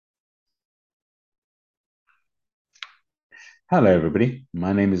Hello, everybody.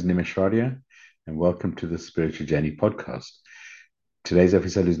 My name is Nimesh Radia, and welcome to the Spiritual Journey podcast. Today's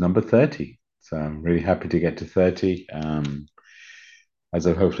episode is number 30. So I'm really happy to get to 30. As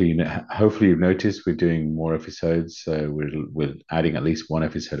I've hopefully you've noticed, we're doing more episodes. So we're adding at least one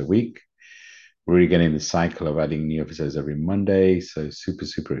episode a week. We're really getting the cycle of adding new episodes every Monday. So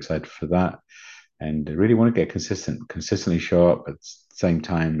super excited for that. And I really want to get consistently show up at the same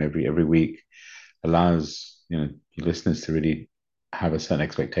time every week allows your listeners to really have a certain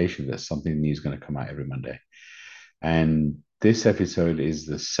expectation that something new is going to come out every Monday. And this episode is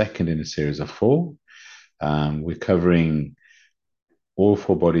the second in a series of four. We're covering all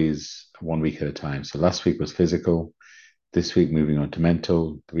four bodies 1 week at a time. So last week was physical. This week, moving on to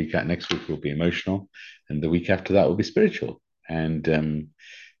mental. The week at next week will be emotional, and the week after that will be spiritual. And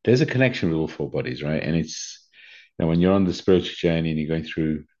there's a connection with all four bodies, right? And it's when you're on the spiritual journey and you're going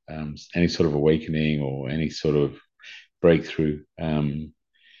through any sort of awakening or any sort of breakthrough,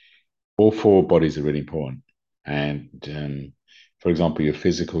 all four bodies are really important. And for example, your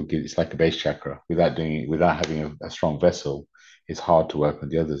physical, it's like a base chakra. Without having a strong vessel, it's hard to work on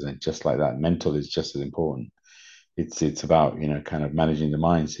the others. And just like that, mental is just as important. It's about kind of managing the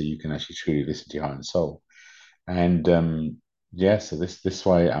mind so you can actually truly listen to your heart and soul. And yeah, so this is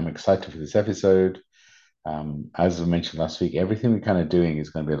why I'm excited for this episode. As I mentioned last week, everything we're kind of doing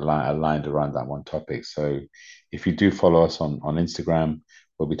is going to be aligned around that one topic. So if you do follow us on Instagram,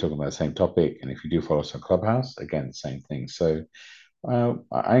 we'll be talking about the same topic. And if you do follow us on Clubhouse, again, the same thing. So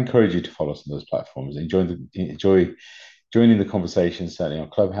I encourage you to follow us on those platforms. Enjoy joining the conversation, certainly on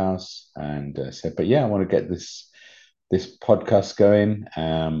Clubhouse. And but yeah, I want to get this podcast going.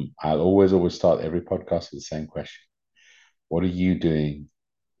 I'll always start every podcast with the same question: what are you doing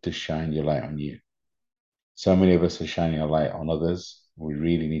to shine your light on you? So many of us are shining a light on others. We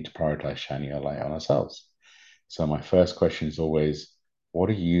really need to prioritize shining a light on ourselves. So my first question is always, what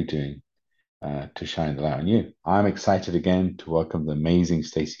are you doing to shine the light on you? I'm excited again to welcome the amazing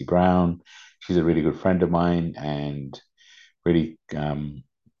Stacey Brown. She's a really good friend of mine and really, in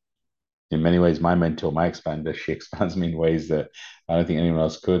many ways, my mentor, my expander. She expands me in ways that I don't think anyone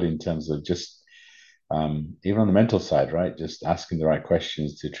else could in terms of just even on the mental side, right? Just asking the right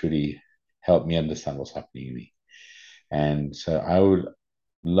questions to truly help me understand what's happening in me. And so I would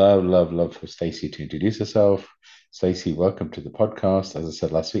love for Stacey to introduce herself. Stacey, welcome to the podcast. As I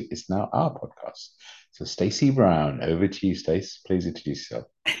said last week, it's now our podcast. So Stacey Brown, over to you, Stacey. Please introduce yourself.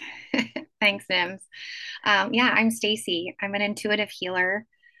 Thanks, Nims. Yeah, I'm Stacy. I'm an intuitive healer.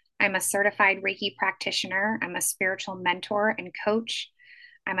 I'm a certified Reiki practitioner. I'm a spiritual mentor and coach.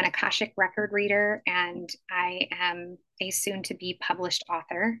 I'm an Akashic record reader, and I am a soon to be published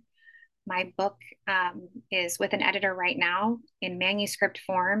author. My book is with an editor right now in manuscript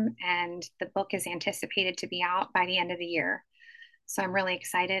form, and the book is anticipated to be out by the end of the year. So I'm really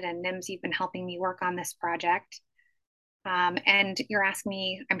excited. And Nims, you've been helping me work on this project. And you're asking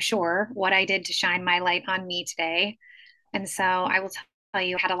me, I'm sure, what I did to shine my light on me today. And so I will tell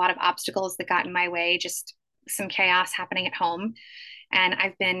you, I had a lot of obstacles that got in my way, just some chaos happening at home. And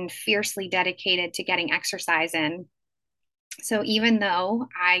I've been fiercely dedicated to getting exercise in. So even though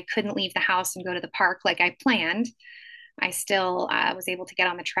I couldn't leave the house and go to the park like I planned, I still was able to get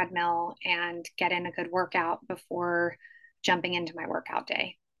on the treadmill and get in a good workout before jumping into my workout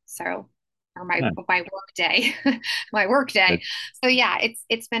day. So, or Yeah. my work day, my work day. Good. So yeah,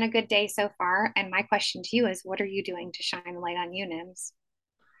 it's been a good day so far. And my question to you is, what are you doing to shine the light on you, Nims?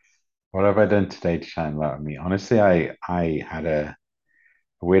 What have I done today to shine light on me? Honestly, I had a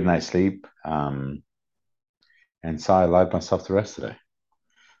weird night's sleep, and so I allowed myself to rest today.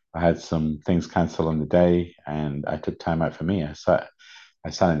 I had some things cancelled on the day, and I took time out for me. I sat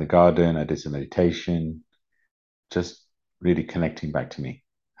in the garden. I did some meditation, just really connecting back to me.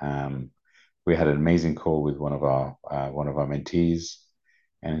 Um, we had an amazing call with one of our mentees,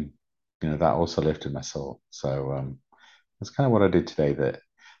 and that also lifted my soul. So that's kind of what I did today. That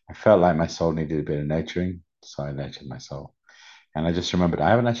I felt like my soul needed a bit of nurturing, so I nurtured my soul. And I just remembered I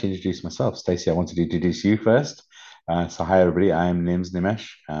haven't actually introduced myself. Stacey, I wanted to introduce you first. So hi everybody, I am Nims Nimesh.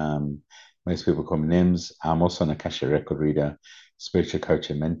 Most people call me Nims. I'm also an Akasha record reader, spiritual coach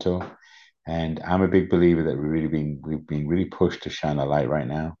and mentor. And I'm a big believer that we've been really pushed to shine a light right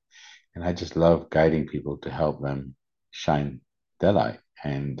now. And I just love guiding people to help them shine their light.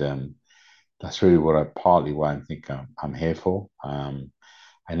 And that's really partly why I'm here for.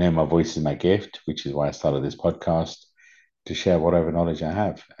 I know my voice is my gift, which is why I started this podcast to share whatever knowledge I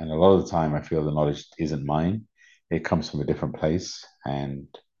have. And a lot of the time, I feel the knowledge isn't mine; it comes from a different place. And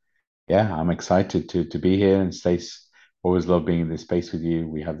yeah, I'm excited to be here. And Stace, always love being in this space with you.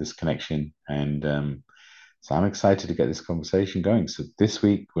 We have this connection, and So I'm excited to get this conversation going. So this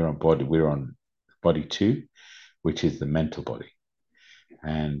week we're on body two, which is the mental body.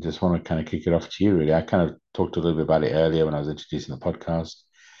 And just want to kind of kick it off to you, really. I kind of talked a little bit about it earlier when I was introducing the podcast.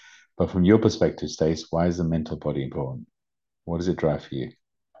 But from your perspective, Stace, why is the mental body important? What does it drive for you?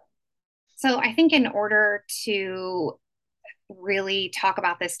 So I think in order to really talk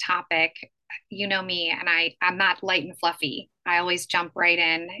about this topic, you know me, and I'm not light and fluffy. I always jump right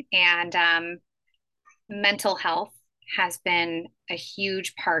in. And mental health has been a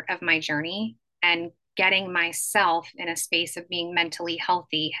huge part of my journey, and getting myself in a space of being mentally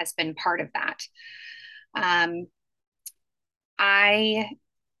healthy has been part of that. Um, I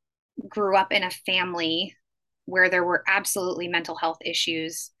grew up in a family where there were absolutely mental health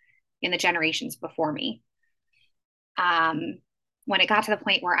issues in the generations before me. Um, when it got to the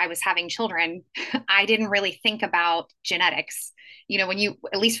point where I was having children, I didn't really think about genetics. You know,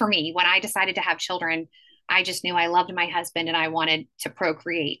 at least for me, when I decided to have children, I just knew I loved my husband and I wanted to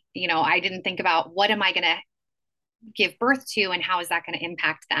procreate. You know, I didn't think about what am I going to give birth to and how is that going to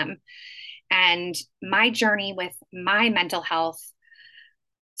impact them. And my journey with my mental health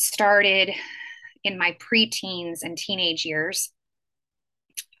started in my preteens and teenage years.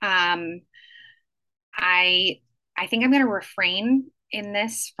 Um, I I think I'm going to refrain in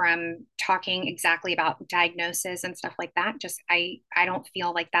this from talking exactly about diagnosis and stuff like that. Just I don't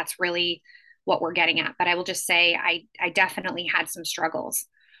feel like that's really what we're getting at, but I will just say I definitely had some struggles.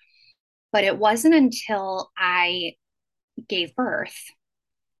 But it wasn't until I gave birth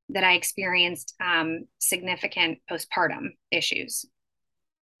that I experienced significant postpartum issues,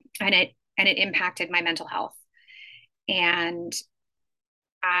 and it impacted my mental health. And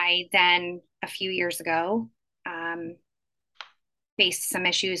I then a few years ago um, faced some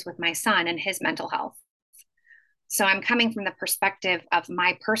issues with my son and his mental health. So I'm coming from the perspective of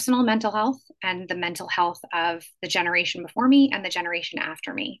my personal mental health and the mental health of the generation before me and the generation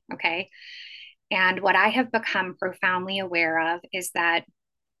after me. Okay. And what I have become profoundly aware of is that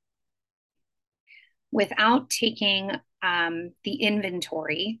without taking the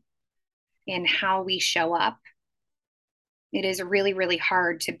inventory in how we show up, it is really, really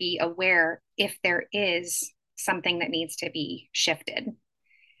hard to be aware if there is something that needs to be shifted.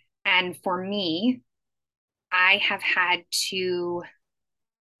 And for me, I have had to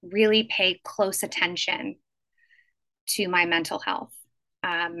really pay close attention to my mental health.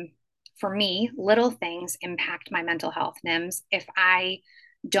 Um, for me, little things impact my mental health, NIMS. If I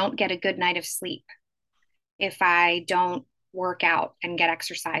don't get a good night of sleep, if I don't work out and get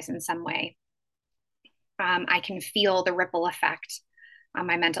exercise in some way, I can feel the ripple effect on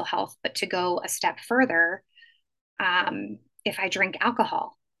my mental health. But to go a step further, if I drink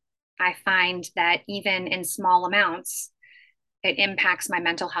alcohol, I find that even in small amounts, it impacts my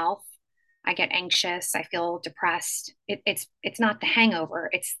mental health. I get anxious. I feel depressed. It's not the hangover.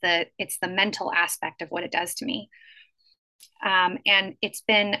 It's the mental aspect of what it does to me. And it's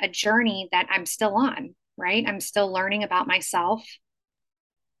been a journey that I'm still on. Right, I'm still learning about myself,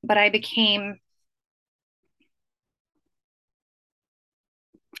 but I became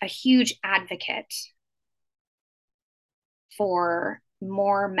a huge advocate for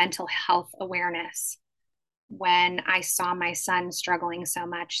more mental health awareness when I saw my son struggling so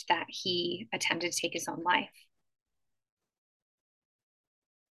much that he attempted to take his own life.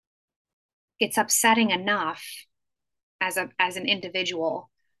 It's upsetting enough as an individual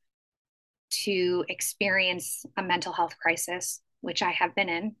to experience a mental health crisis, which I have been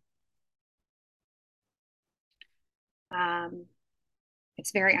in. Um,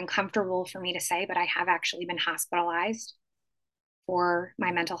 it's very uncomfortable for me to say, but I have actually been hospitalized for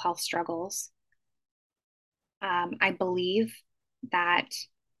my mental health struggles. I believe that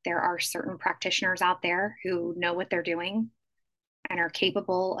there are certain practitioners out there who know what they're doing and are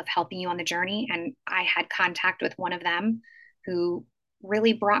capable of helping you on the journey. And I had contact with one of them who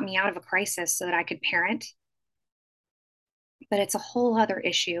really brought me out of a crisis so that I could parent. But it's a whole other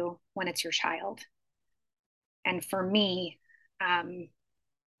issue when it's your child. And for me, um,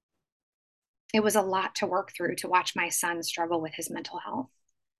 it was a lot to work through to watch my son struggle with his mental health.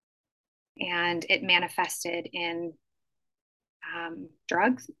 And it manifested in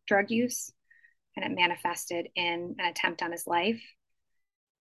drug use, and it manifested in an attempt on his life.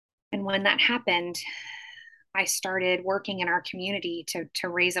 And when that happened, I started working in our community to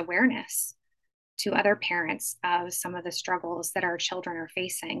raise awareness to other parents of some of the struggles that our children are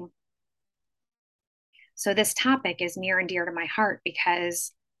facing. So this topic is near and dear to my heart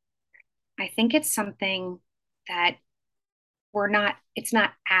because I think it's something that it's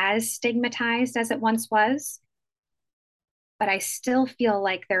not as stigmatized as it once was, but I still feel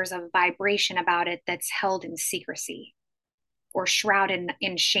like there's a vibration about it that's held in secrecy or shrouded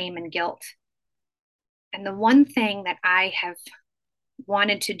in shame and guilt. And the one thing that I have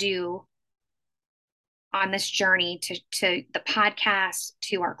wanted to do on this journey to the podcast,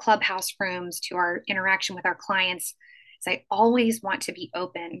 to our clubhouse rooms, to our interaction with our clients, is I always want to be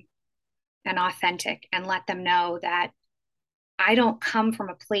open and authentic and let them know that I don't come from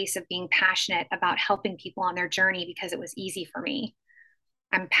a place of being passionate about helping people on their journey because it was easy for me.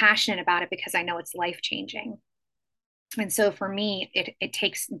 I'm passionate about it because I know it's life changing. And so for me, it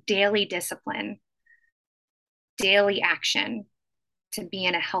takes daily discipline, daily action to be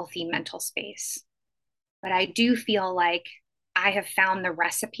in a healthy mental space. But I do feel like I have found the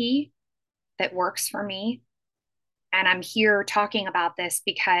recipe that works for me. And I'm here talking about this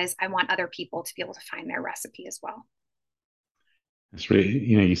because I want other people to be able to find their recipe as well. It's really,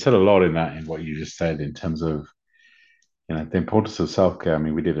 you said a lot in that, in what you just said, in terms of, the importance of self-care. I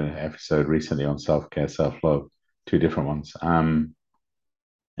mean, we did an episode recently on self-care, self-love, two different ones. And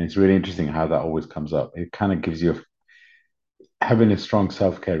it's really interesting how that always comes up. It kind of gives you having a strong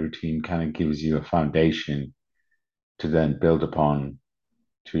self-care routine kind of gives you a foundation to then build upon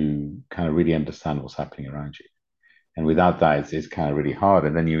to kind of really understand what's happening around you. And without that, it's kind of really hard.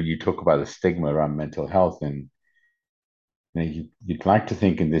 And then you talk about the stigma around mental health, and you'd like to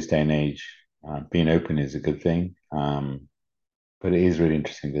think in this day and age, being open is a good thing. But it is really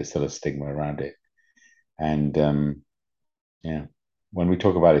interesting. There's still a stigma around it. And yeah, when we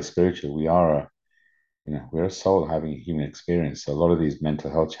talk about it spiritual, we're a soul having a human experience. So a lot of these mental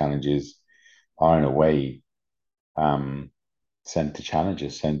health challenges are in a way um, sent to challenge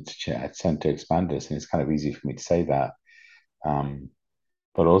us, sent to expand us. And it's kind of easy for me to say that. Um,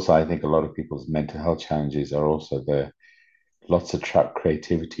 but also, I think a lot of people's mental health challenges are also the lots of trapped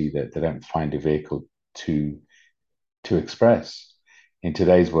creativity that they don't find a vehicle to express. In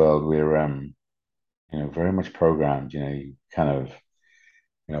today's world, we're very much programmed. You kind of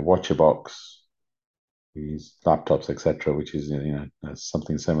watch a box, use laptops, etc., which is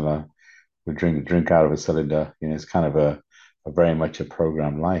something similar. We drink out of a cylinder. It's kind of a very much a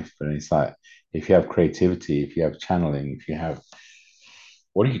programmed life. But it's like if you have creativity, if you have channeling, if you have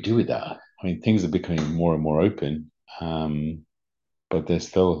what do you do with that? I mean, things are becoming more and more open, but there's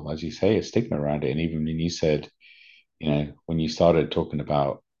still, as you say, a stigma around it. And even when you said, when you started talking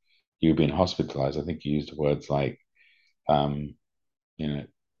about you being hospitalized, I think you used words like, um, you know,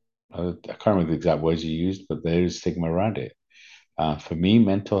 I can't remember the exact words you used, but there is stigma around it. For me,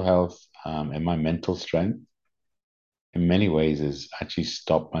 mental health and my mental strength, in many ways, has actually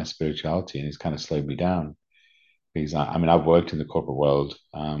stopped my spirituality and it's kind of slowed me down. Because I mean, I've worked in the corporate world,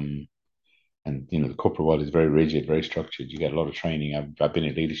 and the corporate world is very rigid, very structured. You get a lot of training. I've been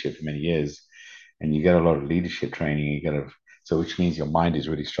in leadership for many years, and you get a lot of leadership training. So which means your mind is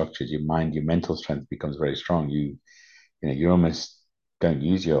really structured. Your mental strength becomes very strong. You almost don't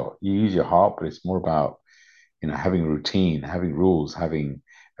you use your heart, but it's more about having a routine, having rules, having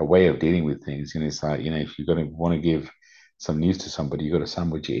a way of dealing with things. It's like if you're going to want to give some news to somebody, you got to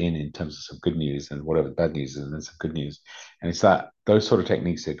sandwich it in terms of some good news and whatever bad news is, and then some good news. And it's that those sort of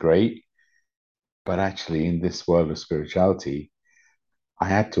techniques are great, but actually in this world of spirituality, I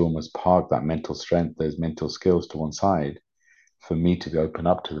had to almost park that mental strength, those mental skills to one side for me to be open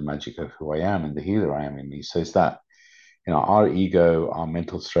up to the magic of who I am and the healer I am in me. So it's that our ego, our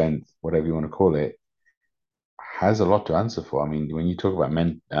mental strength, whatever you want to call it, has a lot to answer for. I mean, when you talk about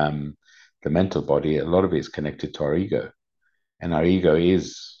the mental body, a lot of it is connected to our ego, and our ego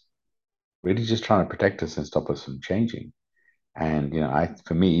is really just trying to protect us and stop us from changing. And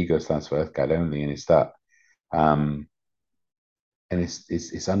for me, ego stands for Earth Guide only, and it's that, um, and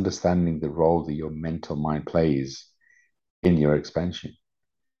it's understanding the role that your mental mind plays in your expansion.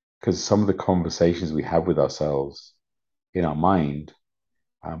 Because some of the conversations we have with ourselves in our mind,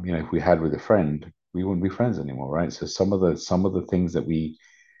 if we had with a friend, we wouldn't be friends anymore, right? So some of the things that we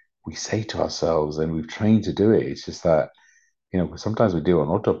say to ourselves and we've trained to do it. It's just that, sometimes we do it on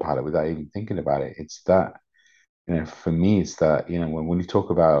autopilot without even thinking about it. It's that, for me, it's that, when you talk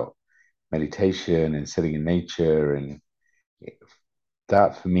about meditation and sitting in nature, and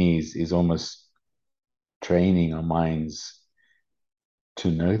that for me is almost training our minds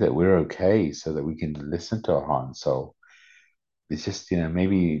to know that we're okay so that we can listen to our heart and soul. It's just,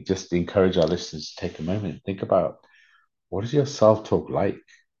 maybe just encourage our listeners to take a moment and think about what is your self-talk like?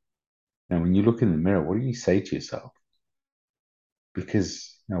 And when you look in the mirror, what do you say to yourself?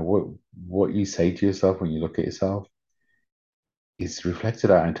 Because what you say to yourself when you look at yourself is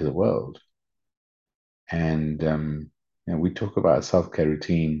reflected out into the world. And we talk about a self-care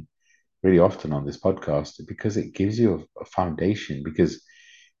routine really often on this podcast because it gives you a foundation. Because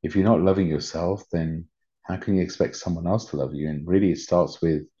if you're not loving yourself, then how can you expect someone else to love you? And really, it starts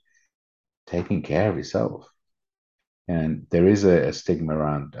with taking care of yourself. And there is a stigma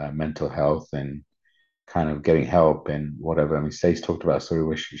around mental health and kind of getting help and whatever. I mean, Stacey talked about a story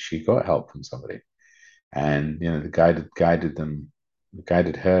where she got help from somebody, and the guided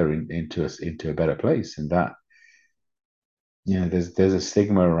her into a better place. And that there's a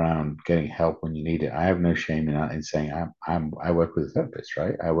stigma around getting help when you need it. I have no shame in that, in saying I work with a therapist,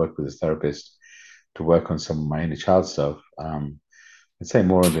 right? I work with a therapist to work on some of my inner child stuff. I'd say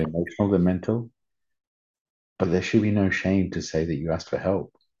more on the emotional than mental, but there should be no shame to say that you asked for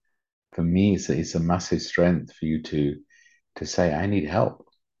help. For me, it's a massive strength for you to say I need help.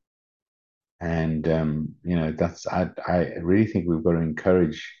 And that's I really think we've got to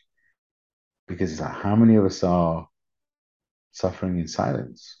encourage, because it's like, how many of us are suffering in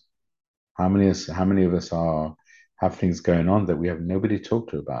silence? How many of us are have things going on that we have nobody to talk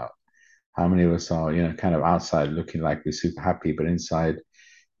to about? How many of us are, kind of outside looking like we're super happy, but inside,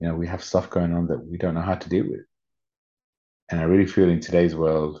 we have stuff going on that we don't know how to deal with. And I really feel in today's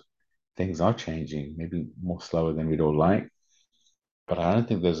world, things are changing, maybe more slower than we'd all like. But I don't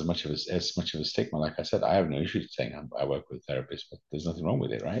think there's as much of a stigma. Like I said, I have no issue saying I work with a therapist, but there's nothing wrong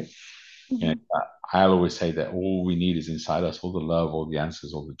with it, right? You know, Mhm. I'll always say that all we need is inside us, all the love, all the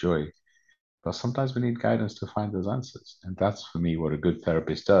answers, all the joy. But sometimes we need guidance to find those answers. And that's for me what a good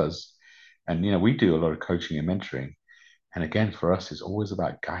therapist does. And we do a lot of coaching and mentoring. And again, for us, it's always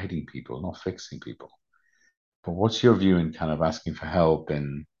about guiding people, not fixing people. But what's your view in kind of asking for help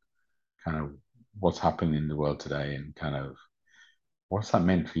and kind of what's happening in the world today and kind of what's that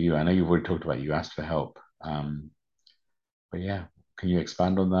meant for you? I know you've already talked about you asked for help. But yeah, can you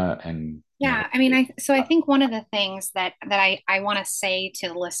expand on that? And Yeah, I mean, I think one of the things that I want to say to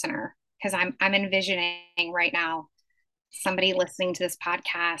the listener, because I'm envisioning right now somebody listening to this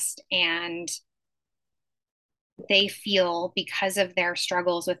podcast and they feel because of their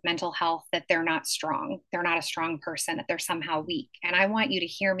struggles with mental health that they're not strong. They're not a strong person, that they're somehow weak. And I want you to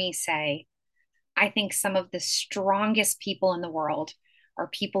hear me say, I think some of the strongest people in the world are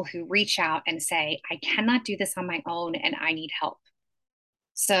people who reach out and say, I cannot do this on my own and I need help.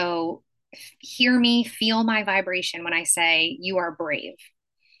 So hear me, feel my vibration when I say you are brave.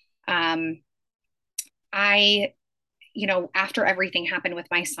 Um, I, after everything happened with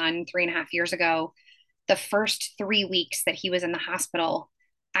my son 3.5 years ago, the first 3 weeks that he was in the hospital,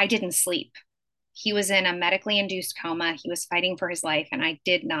 I didn't sleep. He was in a medically induced coma. He was fighting for his life, and I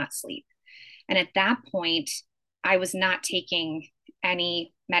did not sleep. And at that point, I was not taking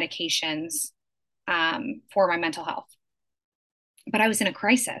any medications for my mental health, but I was in a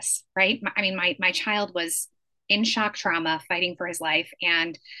crisis, right? I mean, my child was in shock trauma, fighting for his life,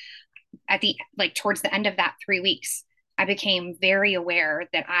 and at the like towards the end of that 3 weeks, I became very aware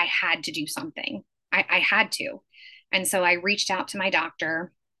that I had to do something. I had to. And so I reached out to my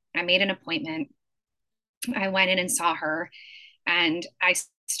doctor. I made an appointment. I went in and saw her, and I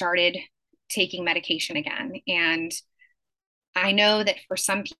started taking medication again. And I know that for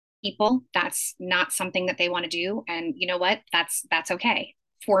some people, that's not something that they want to do. And you know what? That's okay.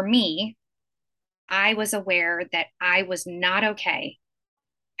 For me, I was aware that I was not okay,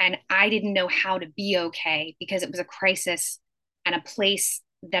 and I didn't know how to be okay because it was a crisis and a place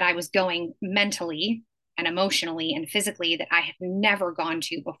that I was going mentally and emotionally and physically that I had never gone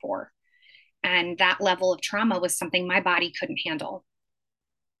to before. And that level of trauma was something my body couldn't handle.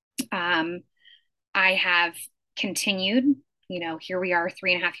 Um, I have continued, here we are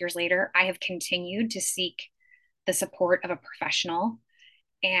 3.5 years later. I have continued to seek the support of a professional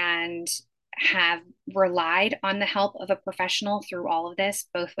and have relied on the help of a professional through all of this,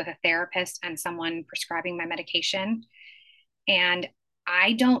 both with a therapist and someone prescribing my medication. And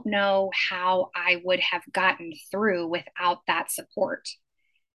I don't know how I would have gotten through without that support.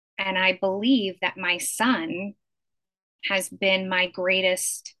 And I believe that my son has been my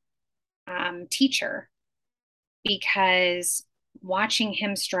greatest teacher, because watching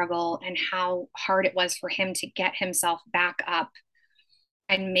him struggle and how hard it was for him to get himself back up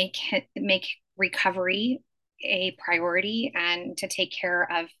and make recovery a priority and to take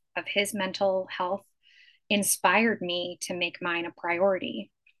care of his mental health inspired me to make mine a priority.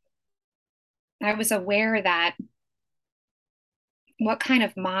 I was aware that what kind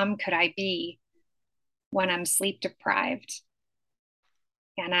of mom could I be when I'm sleep deprived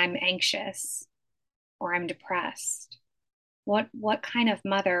and I'm anxious or I'm depressed? What kind of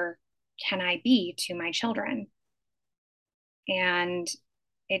mother can I be to my children? And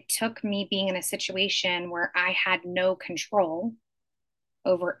it took me being in a situation where I had no control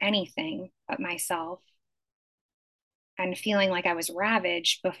over anything but myself and feeling like I was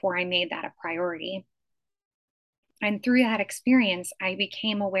ravaged before I made that a priority. And through that experience, I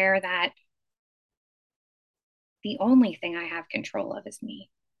became aware that the only thing I have control of is me.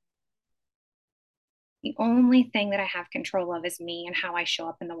 The only thing that I have control of is me and how I show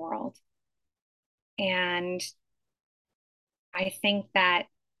up in the world. And I think that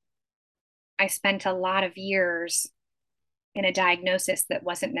I spent a lot of years in a diagnosis that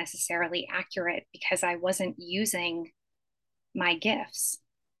wasn't necessarily accurate because I wasn't using my gifts.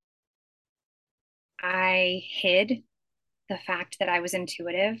 I hid the fact that I was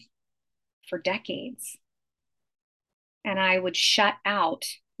intuitive for decades. And I would shut out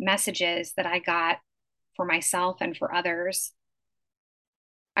messages that I got for myself and for others.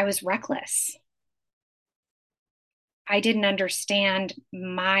 I was reckless. I didn't understand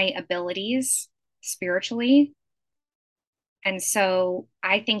my abilities spiritually. And so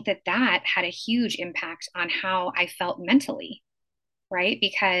I think that that had a huge impact on how I felt mentally, right?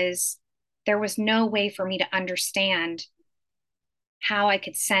 Because there was no way for me to understand how I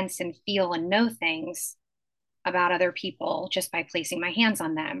could sense and feel and know things about other people just by placing my hands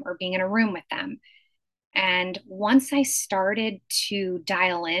on them or being in a room with them. And once I started to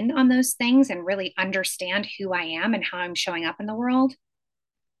dial in on those things and really understand who I am and how I'm showing up in the world,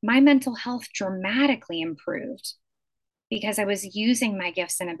 my mental health dramatically improved because I was using my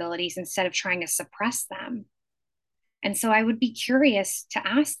gifts and abilities instead of trying to suppress them. And so I would be curious to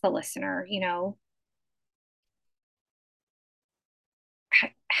ask the listener,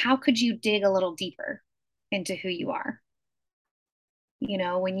 how could you dig a little deeper into who you are?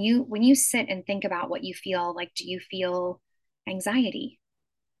 When you sit and think about what you feel, like, do you feel anxiety?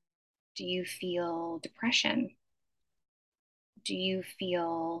 Do you feel depression? Do you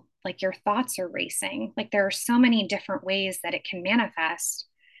feel like your thoughts are racing? Like, there are so many different ways that it can manifest.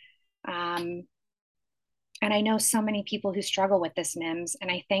 Um, and I know so many people who struggle with this, NIMS.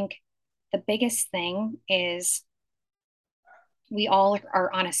 And I think the biggest thing is we all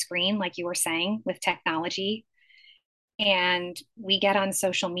are on a screen, like you were saying, with technology. And we get on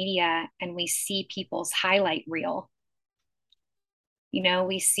social media and we see people's highlight reel.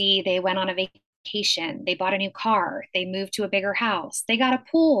 We see they went on a vacation, they bought a new car, they moved to a bigger house, they got a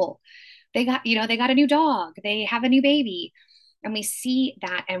pool, they got a new dog, they have a new baby. And we see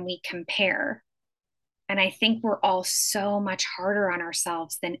that and we compare. And I think we're all so much harder on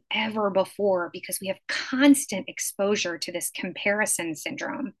ourselves than ever before because we have constant exposure to this comparison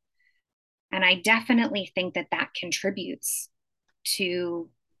syndrome. And I definitely think that that contributes to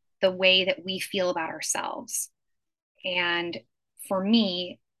the way that we feel about ourselves. And for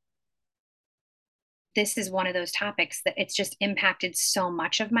me, this is one of those topics that it's just impacted so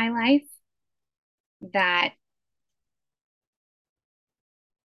much of my life that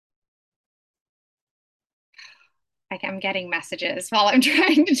I'm getting messages while I'm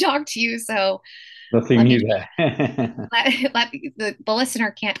trying to talk to you. So Nothing let new me there. let the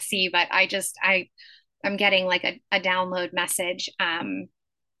listener can't see, but I'm getting like a download message.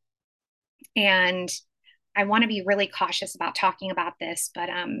 And I want to be really cautious about talking about this, but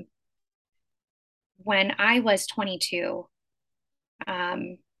when I was 22,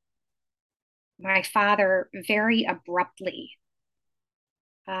 um, my father very abruptly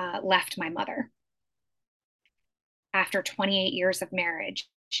left my mother after 28 years of marriage.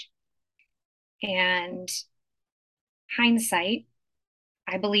 And hindsight,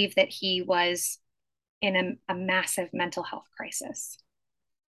 I believe that he was in a massive mental health crisis.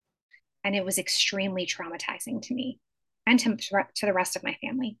 And it was extremely traumatizing to me and to the rest of my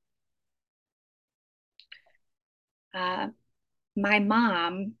family. Uh, my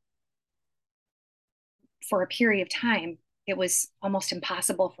mom, for a period of time, it was almost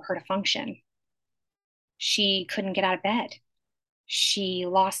impossible for her to function. She couldn't get out of bed. She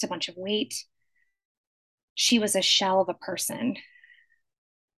lost a bunch of weight. She was a shell of a person.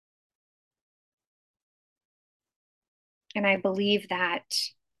 And I believe that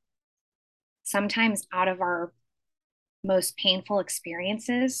sometimes out of our most painful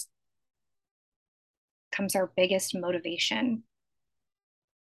experiences comes our biggest motivation.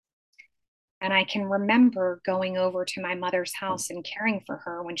 And I can remember going over to my mother's house and caring for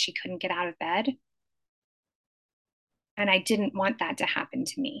her when she couldn't get out of bed. And I didn't want that to happen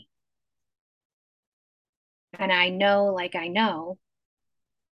to me. And I know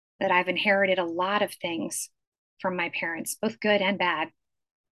that I've inherited a lot of things from my parents, both good and bad.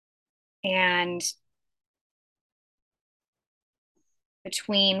 And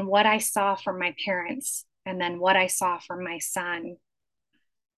between what I saw from my parents and then what I saw from my son,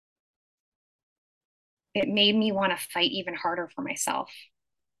 it made me want to fight even harder for myself.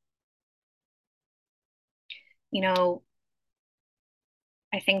 You know,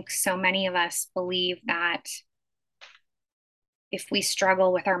 I think so many of us believe that if we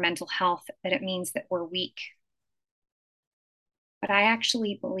struggle with our mental health, that it means that we're weak. But I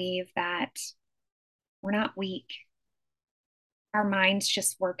actually believe that we're not weak. Our minds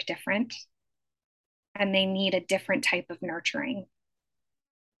just work different and they need a different type of nurturing.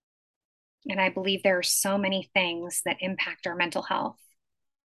 And I believe there are so many things that impact our mental health.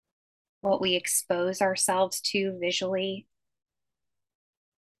 What we expose ourselves to visually,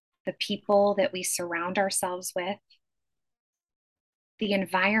 the people that we surround ourselves with, the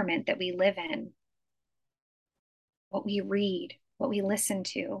environment that we live in, what we read, what we listen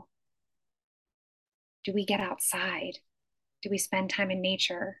to. Do we get outside? Do we spend time in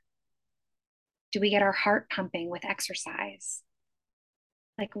nature? Do we get our heart pumping with exercise?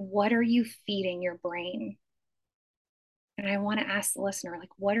 Like, what are you feeding your brain? And I want to ask the listener, like,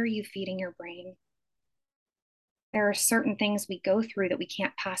 what are you feeding your brain? There are certain things we go through that we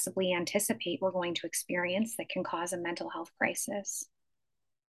can't possibly anticipate we're going to experience that can cause a mental health crisis.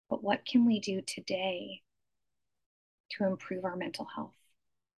 But what can we do today to improve our mental health?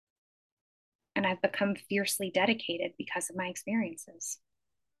 And I've become fiercely dedicated because of my experiences.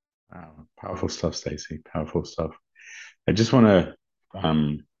 Wow, powerful stuff, Stacey. Powerful stuff. I just want to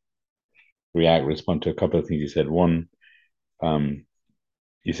respond to a couple of things you said. One, um,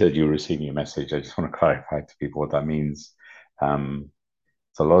 you said you were receiving a message. I just want to clarify to people what that means. Um,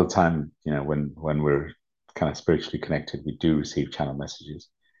 so a lot of time, when we're kind of spiritually connected, we do receive channel messages,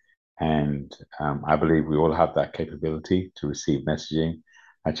 and I believe we all have that capability to receive messaging.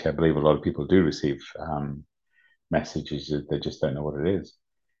 Actually, I believe a lot of people do receive messages that they just don't know what it is.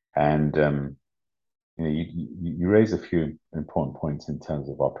 And you raise a few important points in terms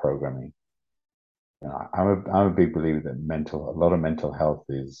of our programming. I'm a big believer that a lot of mental health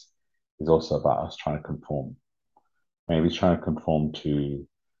is also about us trying to conform. Maybe trying to conform to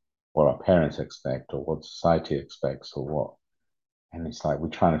what our parents expect or what society expects or what. And it's like we're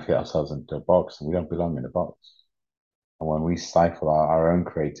trying to fit ourselves into a box and we don't belong in a box. And when we stifle our own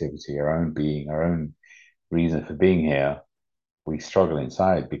creativity, our own being, our own reason for being here, we struggle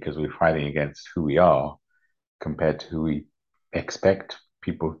inside because we're fighting against who we are compared to who we expect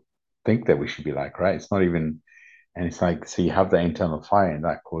people think that we should be like, right? It's not even, and it's like, so you have that internal fight and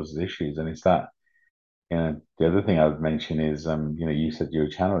that causes issues. And it's that, the other thing I would mention is, you said you were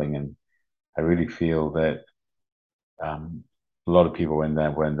channeling, and I really feel that a lot of people, when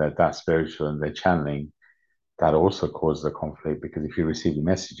they're that spiritual and they're channeling, that also causes a conflict because if you're receiving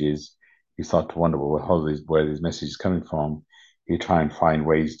messages, you start to wonder, well, where these messages coming from. You try and find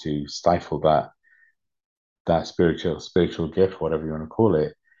ways to stifle that spiritual gift, whatever you want to call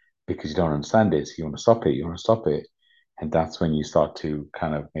it, because you don't understand it. So you want to stop it. You want to stop it, and that's when you start to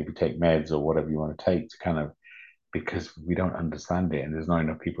kind of maybe take meds or whatever you want to take to kind of because we don't understand it, and there's not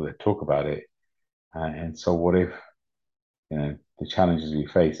enough people that talk about it. And so, what if the challenges we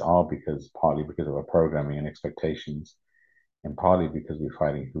face are partly because of our programming and expectations, and partly because we're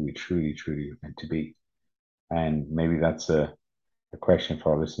fighting who we truly meant to be. And maybe that's a question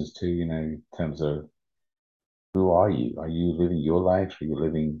for our listeners too. In terms of who are you? Are you living your life? Are you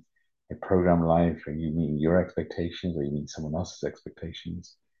living a program life? Are you meeting your expectations? Are you meeting someone else's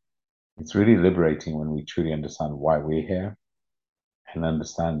expectations? It's really liberating when we truly understand why we're here and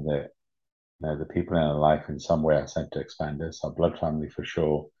understand that the people in our life in some way are sent to expand us. Our blood family for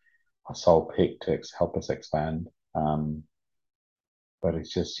sure, our soul picked to help us expand. But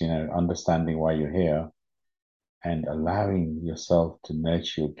it's just understanding why you're here and allowing yourself to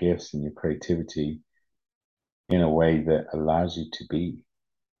nurture your gifts and your creativity in a way that allows you to be.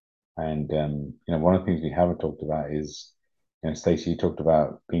 And one of the things we haven't talked about is, Stacey, you talked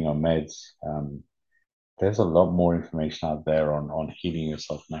about being on meds. There's a lot more information out there on healing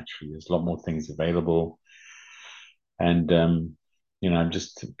yourself naturally. There's a lot more things available, and I'm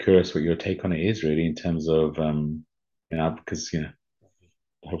just curious what your take on it is, really, in terms of because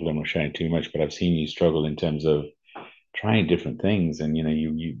hopefully I'm not sharing too much, but I've seen you struggle in terms of trying different things, and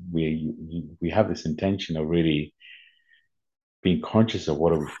we have this intention of really being conscious of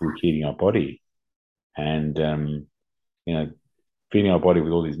what are we feeding our body, and you know feeding our body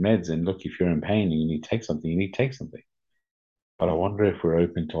with all these meds. And look, if you're in pain and you need to take something, you need to take something. But I wonder if we're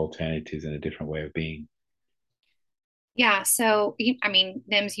open to alternatives and a different way of being. Yeah. So, I mean,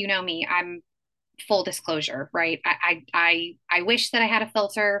 Nims, you know me. I'm full disclosure, right? I wish that I had a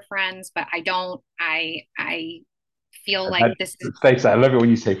filter, friends, but I don't. I feel like And this is, Stacey, I love it when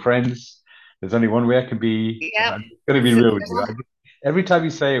you say friends. There's only one way I can be. yep. I'm going to be So real with you. every time you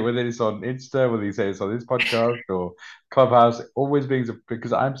say it, whether it's on Insta, whether you say it's on this podcast or Clubhouse, it always brings up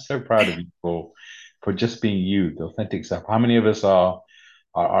because I'm so proud of you for just being you, the authentic self. How many of us are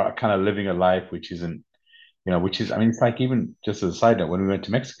kind of living a life which isn't, which is, I mean, it's like even just as a side note, when we went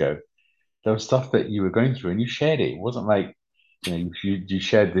to Mexico, there was stuff that you were going through and you shared it. It wasn't like, you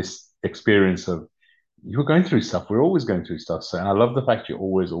shared this experience of you were going through stuff. We're always going through stuff. So, and I love the fact you're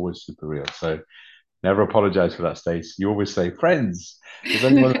always super real. So never apologize for that, Stace. You always say, friends, there's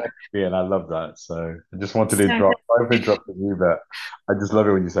only one way to be, and I love that. So I just wanted to So, drop, sorry for interrupting you, but I just love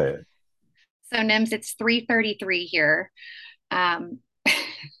it when you say it. so Nims, it's 3:33 here. Um,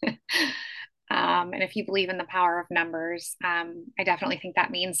 and if you believe in the power of numbers, I definitely think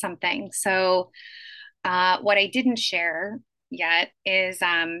that means something. So, what I didn't share yet is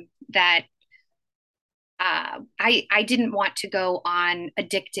that I didn't want to go on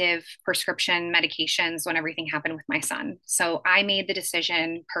addictive prescription medications when everything happened with my son. So I made the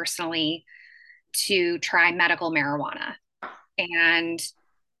decision personally to try medical marijuana. And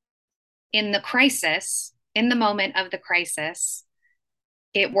in the crisis, in the moment of the crisis,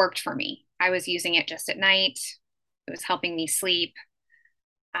 it worked for me. I was using it just at night. It was helping me sleep.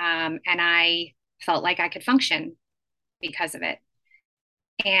 And I felt like I could function because of it.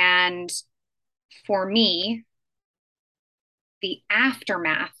 And for me, the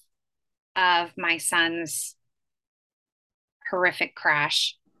aftermath of my son's horrific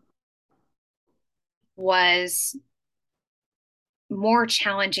crash was more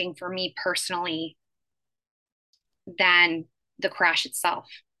challenging for me personally than the crash itself.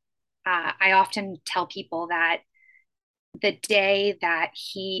 I often tell people that the day that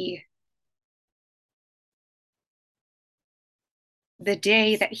he the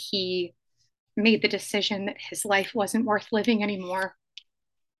day that he made the decision that his life wasn't worth living anymore,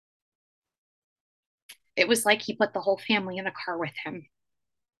 it was like he put the whole family in the car with him.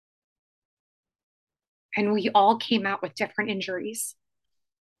 And we all came out with different injuries.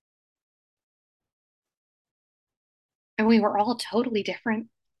 And we were all totally different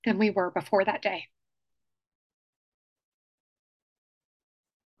than we were before that day.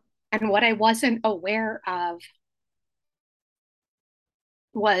 And what I wasn't aware of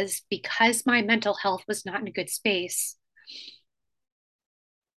was because my mental health was not in a good space,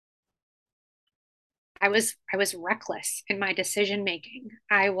 I was reckless in my decision making.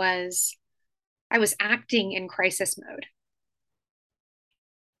 I was acting in crisis mode.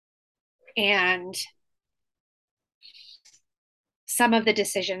 And some of the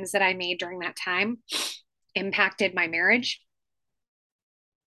decisions that I made during that time impacted my marriage.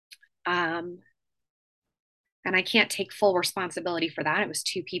 Um, and I can't take full responsibility for that. It was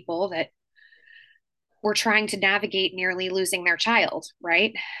two people that were trying to navigate nearly losing their child,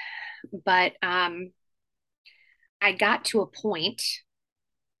 right? But I got to a point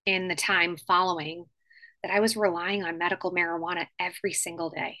in the time following that I was relying on medical marijuana every single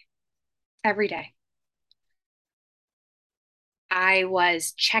day, every day. I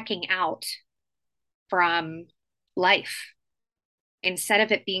was checking out from life instead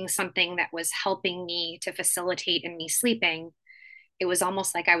of it being something that was helping me to facilitate in me sleeping. It was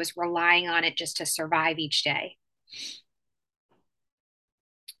almost like I was relying on it just to survive each day.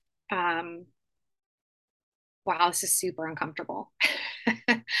 Um, wow, this is super uncomfortable.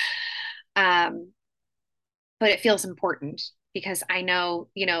 um, but it feels important because I know,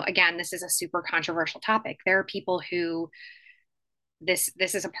 again, this is a super controversial topic. There are people who this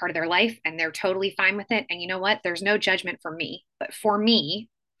is a part of their life and they're totally fine with it. And you know what? There's no judgment for me. But for me,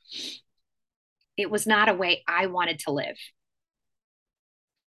 it was not a way I wanted to live.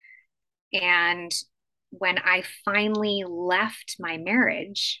 And when I finally left my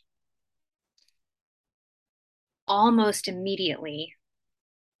marriage, almost immediately,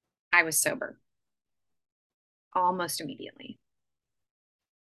 I was sober. Almost immediately.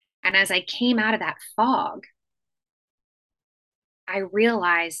 And as I came out of that fog, I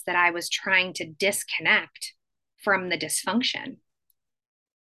realized that I was trying to disconnect from the dysfunction.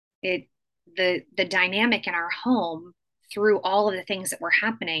 It the dynamic in our home through all of the things that were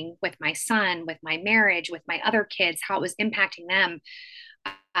happening with my son, with my marriage, with my other kids, how it was impacting them.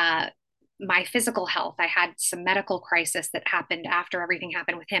 Uh, my physical health. I had some medical crisis that happened after everything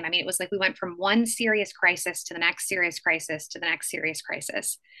happened with him. I mean, it was like we went from one serious crisis to the next serious crisis to the next serious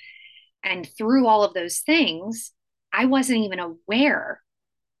crisis. And through all of those things, I wasn't even aware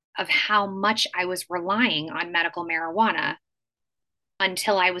of how much I was relying on medical marijuana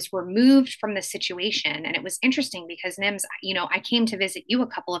until I was removed from the situation. And it was interesting because Nims, I came to visit you a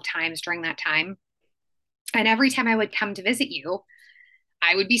couple of times during that time. And every time I would come to visit you,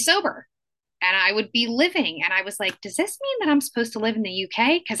 I would be sober. and I would be living. And I was like, does this mean that I'm supposed to live in the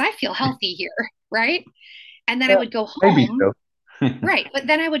UK? Because I feel healthy here, right? And then I Yeah, would go maybe home, so. right? But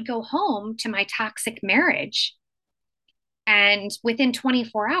then I would go home to my toxic marriage. And within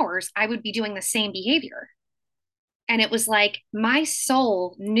 24 hours, I would be doing the same behavior. And it was like my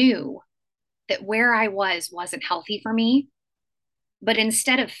soul knew that where I was wasn't healthy for me. But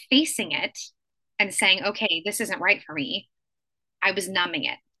instead of facing it and saying, okay, this isn't right for me, I was numbing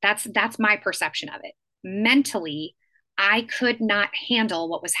it. That's my perception of it. Mentally, I could not handle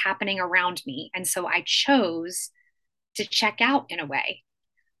what was happening around me. And so I chose to check out in a way.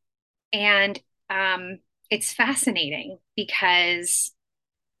 And it's fascinating because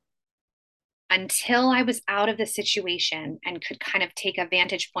until I was out of the situation and could kind of take a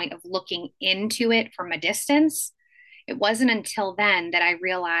vantage point of looking into it from a distance, it wasn't until then that I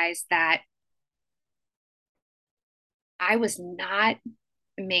realized that I was not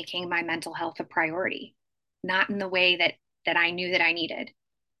making my mental health a priority, not in the way that I knew that I needed.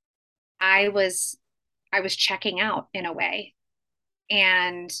 I was I was checking out in a way.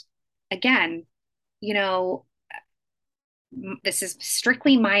 And again, you know, this is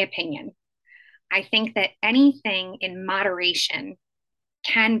strictly my opinion. I think that anything in moderation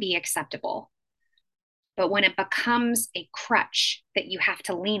can be acceptable. But when it becomes a crutch that you have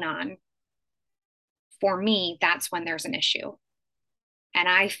to lean on, for me, that's when there's an issue. And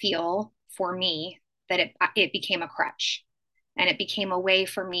I feel for me that it became a crutch and it became a way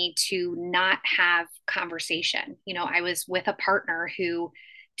for me to not have conversation. You know, I was with a partner who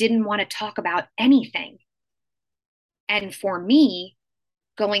didn't want to talk about anything. And for me,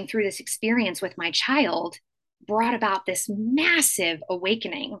 going through this experience with my child brought about this massive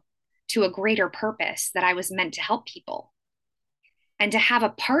awakening to a greater purpose that I was meant to help people. And to have a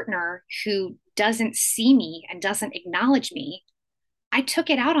partner who doesn't see me and doesn't acknowledge me, I took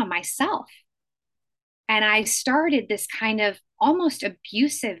it out on myself. And I started this kind of almost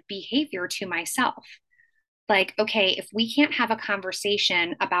abusive behavior to myself. Like, okay, if we can't have a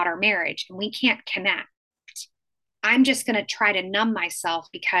conversation about our marriage and we can't connect, I'm just going to try to numb myself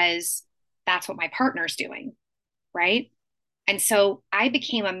because that's what my partner's doing. Right. And so I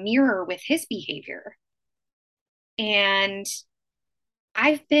became a mirror with his behavior. And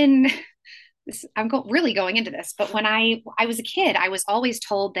I've been, really going into this, but when I was a kid, I was always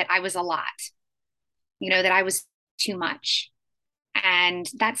told that I was a lot, that I was too much. And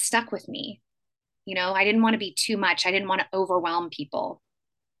that stuck with me. I didn't want to be too much. I didn't want to overwhelm people.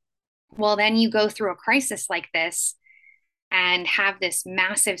 Well, then you go through a crisis like this and have this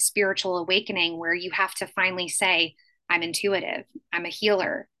massive spiritual awakening where you have to finally say, I'm intuitive, I'm a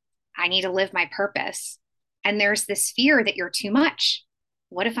healer, I need to live my purpose. And there's this fear that you're too much.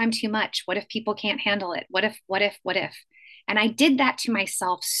 What if I'm too much? What if people can't handle it? What if? And I did that to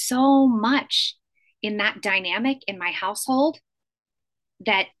myself so much in that dynamic in my household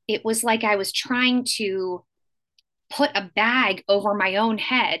that it was like I was trying to put a bag over my own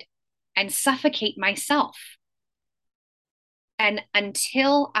head and suffocate myself. And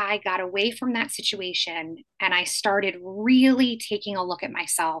until I got away from that situation and I started really taking a look at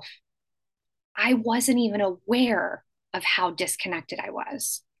myself, I wasn't even aware of how disconnected I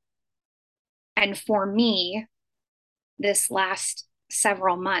was. And for me, this last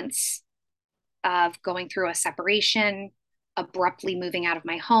several months of going through a separation, abruptly moving out of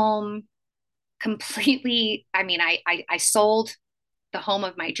my home, completely, I mean, I sold the home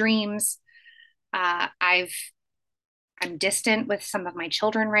of my dreams. I've I'm distant with some of my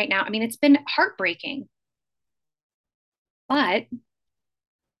children right now. I mean, it's been heartbreaking, but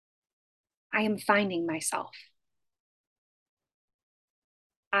I am finding myself.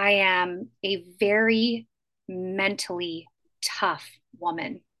 I am a very mentally tough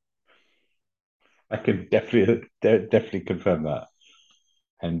woman. I can definitely confirm that.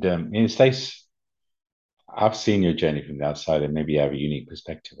 And in Stace, I've seen your journey from the outside, and maybe you have a unique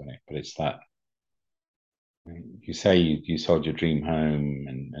perspective on it. But it's that you say you sold your dream home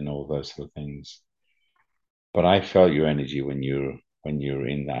and all those sort of things. But I felt your energy when you were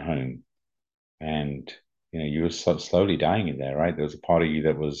in that home, and you were slowly dying in there, right? There was a part of you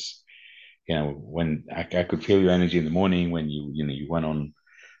that was, when I could feel your energy in the morning when you went on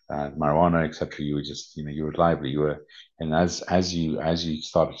marijuana, etc. You were just, you were lively. And as you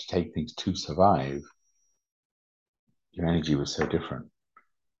started to take things to survive, your energy was so different.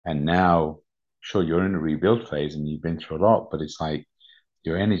 And now, sure, you're in a rebuild phase and you've been through a lot, but it's like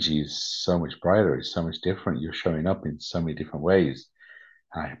your energy is so much brighter. It's so much different. You're showing up in so many different ways.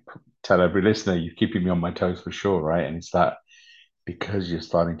 I tell every listener, you're keeping me on my toes for sure, right? And it's that because you're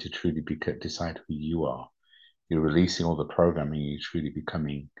starting to truly decide who you are, you're releasing all the programming, you're truly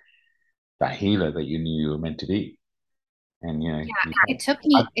becoming that healer that you knew you were meant to be. And Yeah, you had, it took had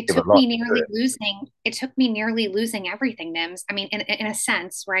me to give a lot to it. it took me nearly losing everything, Nims. I mean, in a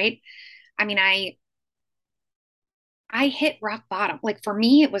sense, right? I mean, I hit rock bottom. Like for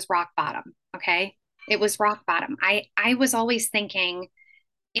me, it was rock bottom. Okay. It was rock bottom. I was always thinking,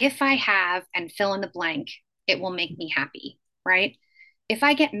 if I have and fill in the blank, it will make me happy, right? If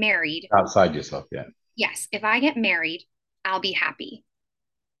I get married, Outside yourself, yeah. yes, if I get married, I'll be happy.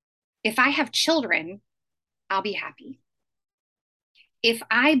 If I have children, I'll be happy. If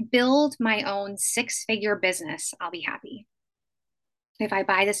I build my own six-figure business, I'll be happy. If I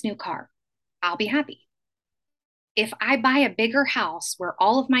buy this new car, I'll be happy. If I buy a bigger house where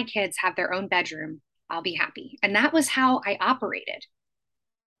all of my kids have their own bedroom, I'll be happy. And that was how I operated.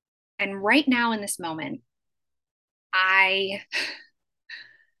 And right now in this moment, I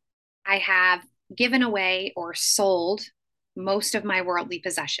I have given away or sold most of my worldly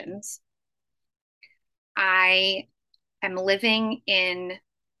possessions. I am living in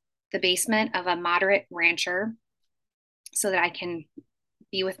the basement of a moderate rancher so that I can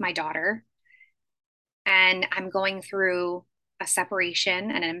be with my daughter. And I'm going through a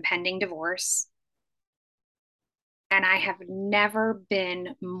separation and an impending divorce. And I have never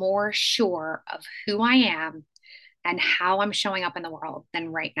been more sure of who I am and how I'm showing up in the world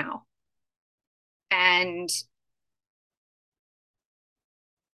than right now. And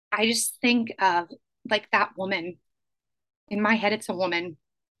I just think of like that woman. In my head, it's a woman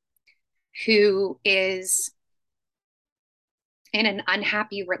who is in an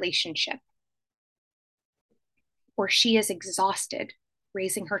unhappy relationship where she is exhausted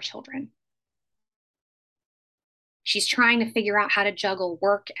raising her children. She's trying to figure out how to juggle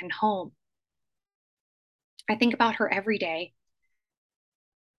work and home. I think about her every day,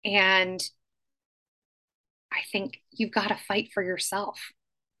 and I think you've got to fight for yourself.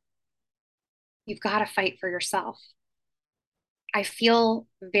 You've got to fight for yourself. I feel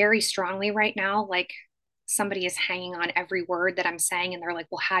very strongly right now like somebody is hanging on every word that I'm saying, and they're like,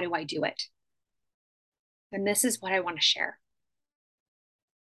 well, how do I do it? And this is what I want to share.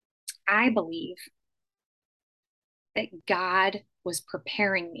 I believe that God was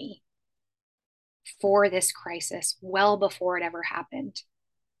preparing me for this crisis well before it ever happened.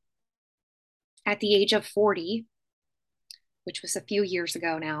 At the age of 40, which was a few years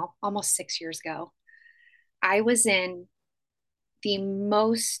ago now, almost 6 years ago, I was in the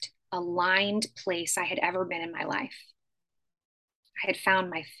most aligned place I had ever been in my life. I had found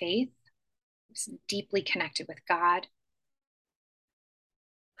my faith, I was deeply connected with God.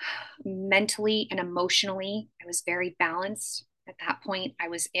 Mentally and emotionally, I was very balanced. At that point,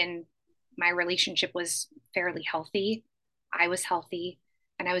 my relationship was fairly healthy. I was healthy,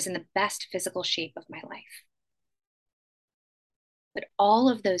 and I was in the best physical shape of my life. But all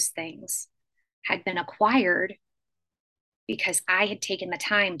of those things had been acquired because I had taken the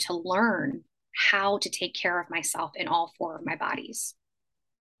time to learn how to take care of myself in all four of my bodies.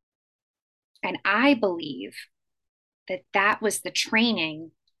 And I believe that that was the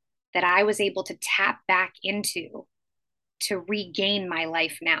training that I was able to tap back into to regain my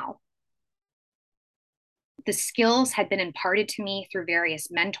life now. The skills had been imparted to me through various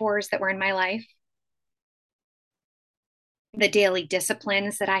mentors that were in my life, the daily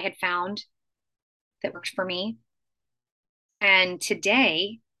disciplines that I had found that worked for me. And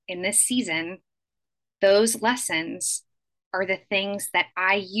today, in this season, those lessons are the things that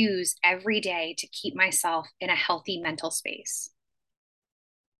I use every day to keep myself in a healthy mental space.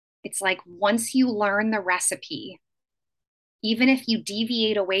 It's like once you learn the recipe, even if you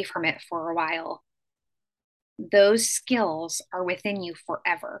deviate away from it for a while, those skills are within you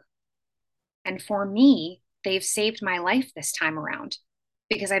forever. And for me, they've saved my life this time around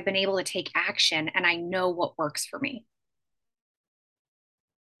because I've been able to take action and I know what works for me.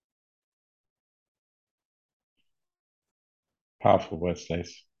 Powerful words,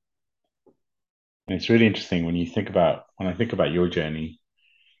 Stace. And it's really interesting when I think about your journey,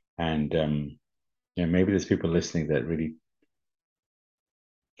 and maybe there's people listening that really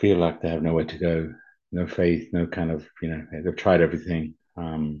feel like they have nowhere to go, no faith, no kind of, they've tried everything.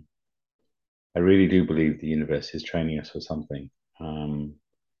 I really do believe the universe is training us for something. Um,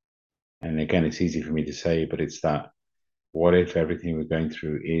 and again, it's easy for me to say, but it's that what if everything we're going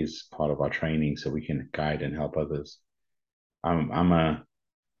through is part of our training so we can guide and help others? I'm, I'm a,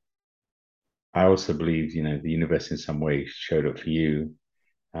 I also believe, the universe in some way showed up for you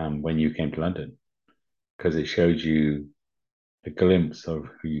when you came to London because it showed you a glimpse of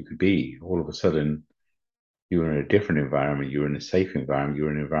who you could be. All of a sudden, you were in a different environment. You were in a safe environment. You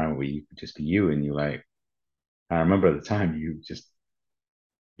were in an environment where you could just be you. And you're like, I remember at the time,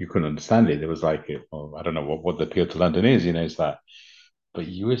 you couldn't understand it. It was like, well, I don't know what the appeal to London is, it's that. But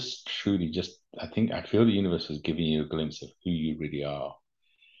you was truly just, I feel the universe was giving you a glimpse of who you really are,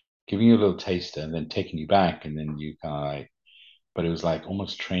 giving you a little taster and then taking you back. And then you kind of like, but it was like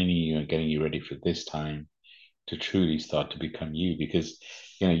almost training you and getting you ready for this time to truly start to become you because,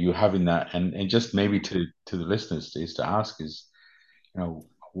 you're having that. And just maybe to the listeners is to ask is, in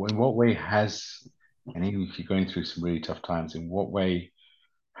what way has, and even if you're going through some really tough times, in what way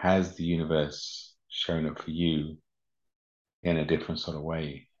has the universe shown up for you in a different sort of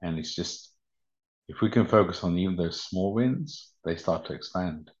way? And it's just, if we can focus on even those small wins, they start to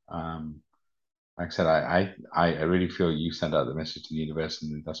expand. Like I said, I really feel you sent out the message to the universe,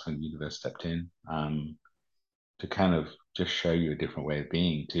 and that's when the universe stepped in to kind of just show you a different way of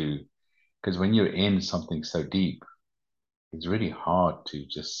being. To because when you're in something so deep, it's really hard to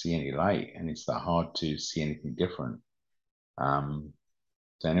just see any light, and it's that hard to see anything different. Um,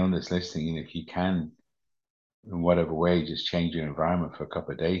 so anyone that's listening, if you can, in whatever way, just change your environment for a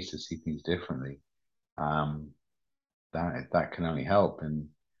couple of days to see things differently. Um, that can only help, and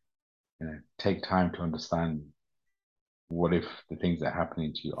take time to understand what if the things that are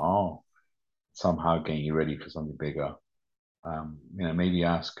happening to you are somehow getting you ready for something bigger. Maybe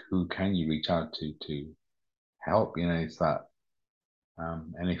ask who can you reach out to help. It's that,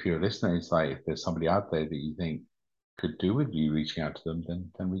 and if you're a listener, it's like if there's somebody out there that you think could do with you reaching out to them,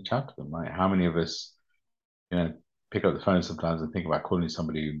 then reach out to them. Right? How many of us, you know, pick up the phone sometimes and think about calling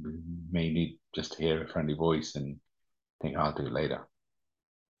somebody who may need just to hear a friendly voice and think, I'll do it later.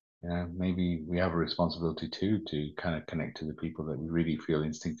 Maybe we have a responsibility too to kind of connect to the people that we really feel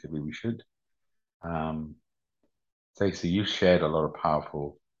instinctively we should. Um, Stacey, you've shared a lot of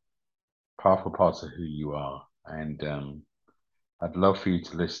powerful parts of who you are, and I'd love for you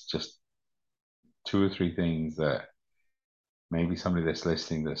to list just two or three things that maybe somebody that's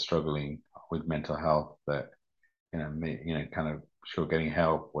listening that's struggling with mental health that kind of sure getting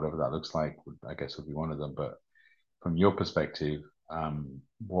help, whatever that looks like, I guess would be one of them. But from your perspective,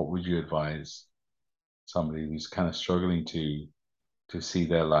 what would you advise somebody who's kind of struggling to see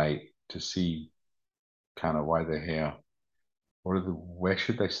their light, to see kind of why they're here? Where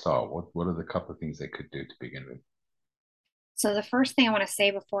should they start? What are the couple of things they could do to begin with? So, the first thing I want to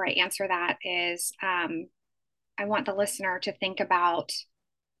say before I answer that is I want the listener to think about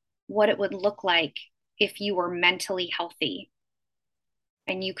what it would look like if you were mentally healthy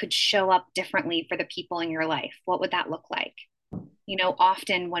and you could show up differently for the people in your life. What would that look like?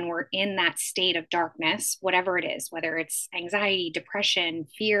 Often when we're in that state of darkness, whatever it is, whether it's anxiety, depression,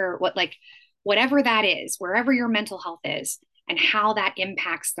 fear, whatever that is, wherever your mental health is, and how that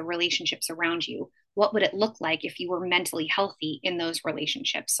impacts the relationships around you, what would it look like if you were mentally healthy in those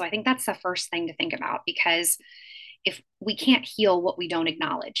relationships? So I think that's the first thing to think about, because if we can't heal what we don't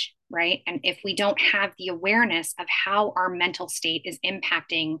acknowledge, right? And if we don't have the awareness of how our mental state is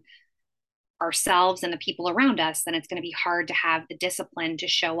impacting ourselves and the people around us, then it's going to be hard to have the discipline to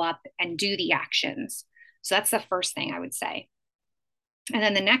show up and do the actions. So that's the first thing I would say. And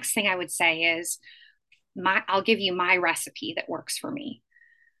then the next thing I would say is I'll give you my recipe that works for me.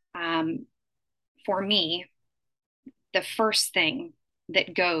 Um, for me, the first thing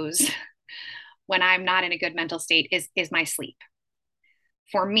that goes when I'm not in a good mental state is my sleep.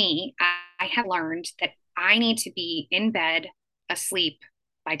 For me, I have learned that I need to be in bed asleep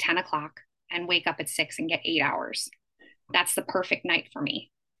by 10 o'clock and wake up at 6 and get 8 hours. That's the perfect night for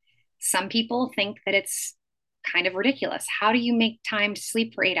me. Some people think that it's kind of ridiculous. How do you make time to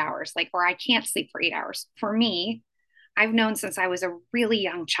sleep for 8 hours? Or I can't sleep for 8 hours. For me, I've known since I was a really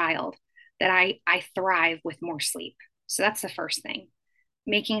young child that I thrive with more sleep. So that's the first thing,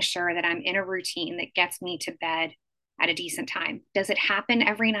 making sure that I'm in a routine that gets me to bed at a decent time. Does it happen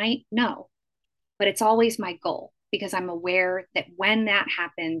every night? No, but it's always my goal because I'm aware that when that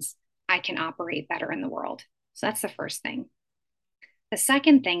happens, I can operate better in the world. So that's the first thing. The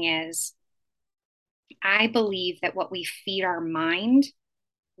second thing is, I believe that what we feed our mind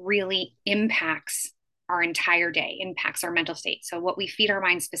really impacts our entire day, impacts our mental state. So, what we feed our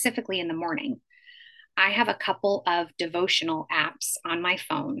mind specifically in the morning, I have a couple of devotional apps on my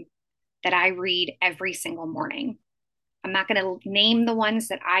phone that I read every single morning. I'm not going to name the ones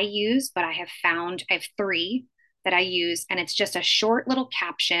that I use, but I have three that I use, and it's just a short little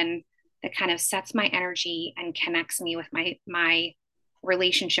caption that kind of sets my energy and connects me with my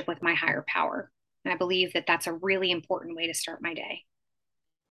relationship with my higher power. And I believe that that's a really important way to start my day.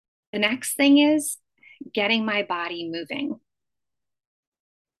 The next thing is getting my body moving.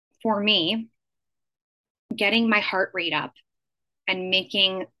 For me, getting my heart rate up and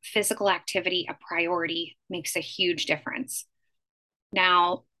making physical activity a priority makes a huge difference.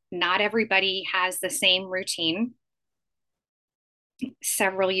 Now, Not everybody has the same routine.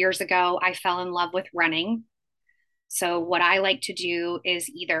 Several years ago, I fell in love with running. So, what I like to do is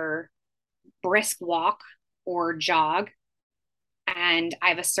either brisk walk or jog. And I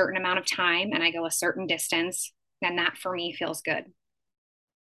have a certain amount of time and I go a certain distance. And that for me feels good.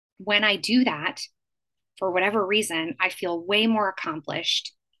 When I do that, for whatever reason, I feel way more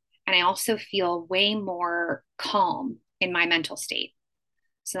accomplished. And I also feel way more calm in my mental state.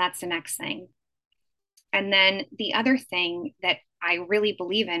 So that's the next thing. And then the other thing that I really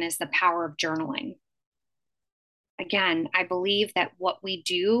believe in is the power of journaling. Again, I believe that what we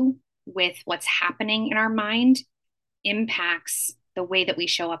do with what's happening in our mind impacts the way that we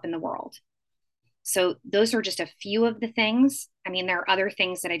show up in the world. So those are just a few of the things. I mean, there are other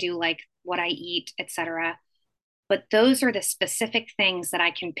things that I do, like what I eat, etc. But those are the specific things that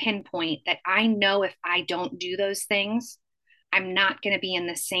I can pinpoint that I know if I don't do those things, I'm not going to be in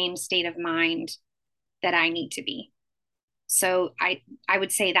the same state of mind that I need to be. So I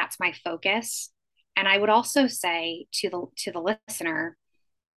would say that's my focus. And I would also say to the listener,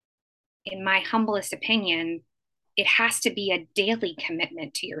 in my humblest opinion, it has to be a daily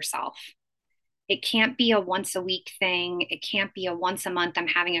commitment to yourself. It can't be a once a week thing. It can't be a once a month, I'm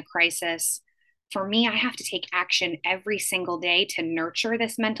having a crisis. For me, I have to take action every single day to nurture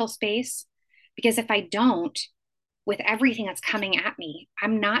this mental space. Because if I don't, with everything that's coming at me,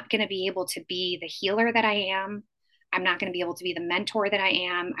 I'm not going to be able to be the healer that I am. I'm not going to be able to be the mentor that I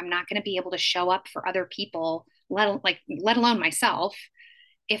am. I'm not going to be able to show up for other people, let alone myself,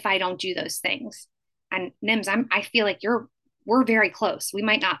 if I don't do those things. And Nims, I feel like we're very close. We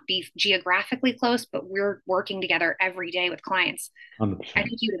might not be geographically close, but we're working together every day with clients. I 100%.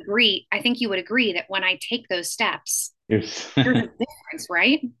 think you'd agree. I think you would agree that when I take those steps, Yes. there's a difference,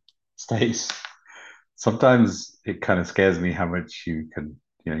 right? Stace. Sometimes it kind of scares me how much you can,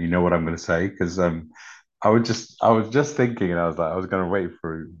 you know what I'm going to say because I was just thinking, and I was like, I was going to wait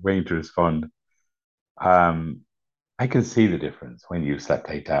for Wayne to respond. Um, I can see the difference when you've slept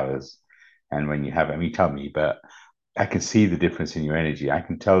 8 hours and when you haven't. I mean, tell me, but I can see the difference in your energy. I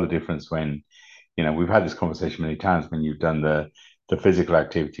can tell the difference when, we've had this conversation many times when you've done the physical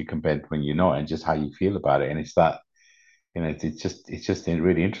activity compared to when you're not, and just how you feel about it. And it's that, it's just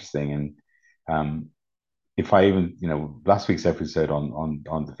really interesting. And if I even, last week's episode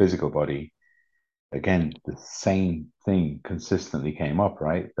on the physical body, again, the same thing consistently came up,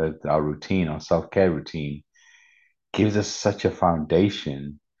 right? That our routine, our self-care routine gives us such a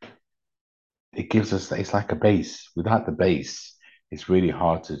foundation. It gives us, it's like a base. Without the base, it's really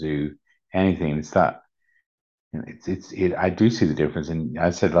hard to do anything. It's that, I do see the difference. And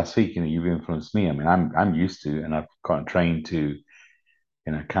I said last week, you've influenced me. I mean, I'm used to, and I've gotten trained to,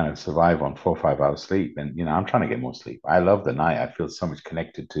 kind of survive on 4 or 5 hours sleep. And, I'm trying to get more sleep. I love the night. I feel so much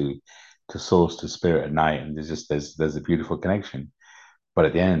connected to source, to spirit at night. And there's a beautiful connection. But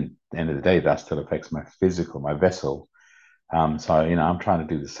at the end of the day, that still affects my physical, my vessel. So, I'm trying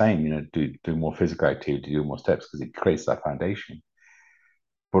to do the same, do more physical activity, do more steps because it creates that foundation.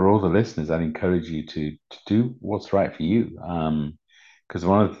 For all the listeners, I'd encourage you to do what's right for you. Because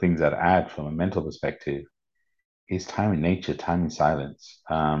one of the things I'd add from a mental perspective is time in nature, time in silence,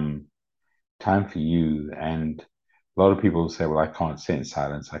 time for you. And a lot of people say, well, I can't sit in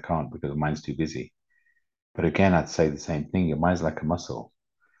silence. I can't because the mind's too busy. But again, I'd say the same thing. Your mind's like a muscle.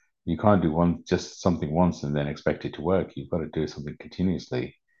 You can't do just something once and then expect it to work. You've got to do something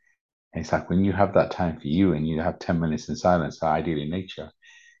continuously. And it's like when you have that time for you and you have 10 minutes in silence, ideally in nature,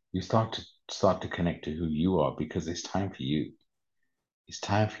 you start to connect to who you are because it's time for you. It's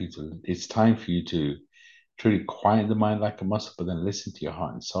time for you to truly quiet the mind like a muscle, but then listen to your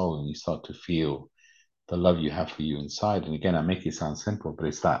heart and soul, and you start to feel the love you have for you inside. And again, I make it sound simple, but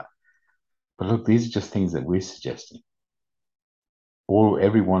it's that. But look, these are just things that we're suggesting.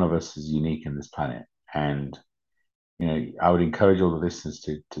 Every one of us is unique in this planet. And, I would encourage all the listeners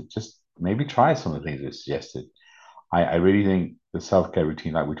to just maybe try some of the things we suggested. I really think the self-care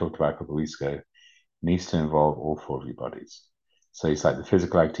routine, like we talked about a couple of weeks ago, needs to involve all four of your bodies. So it's like the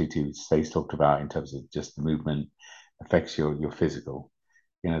physical activity which Stace talked about in terms of just the movement affects your physical.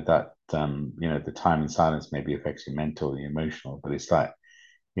 The time in silence maybe affects your mental, your emotional, but it's that,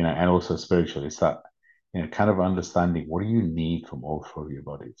 and also spiritual. It's that, kind of understanding what do you need from all four of your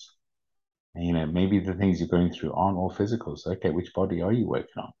bodies. And, maybe the things you're going through aren't all physical. So, okay, which body are you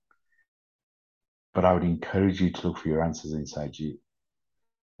working on? But I would encourage you to look for your answers inside you.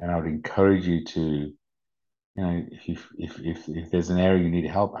 And I would encourage you to, if there's an area you need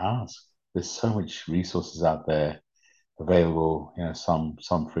help, ask. There's so much resources out there available, some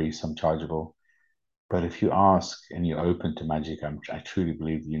free, some chargeable. But if you ask and you're open to magic, I truly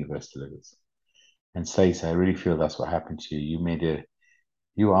believe the universe delivers. And Stacey, I really feel that's what happened to you.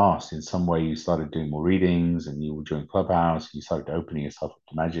 You asked in some way, you started doing more readings and you were doing Clubhouse, you started opening yourself up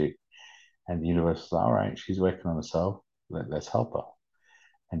to magic. And the universe was like, all right, she's working on herself. Let's help her.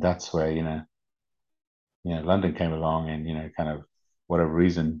 And that's where, London came along and, kind of whatever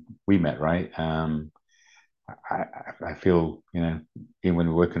reason we met, right? I, I feel, even when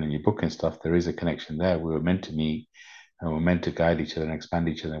we're working on your book and stuff, there is a connection there. We were meant to meet and we're meant to guide each other and expand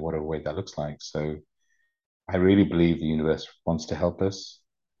each other in whatever way that looks like. So I really believe the universe wants to help us,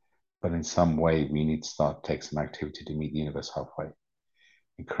 but in some way we need to start take some activity to meet the universe halfway.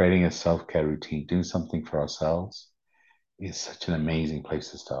 And creating a self-care routine, doing something for ourselves is such an amazing place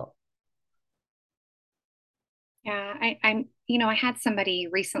to start. Yeah, I had somebody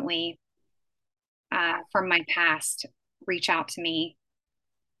recently from my past reach out to me,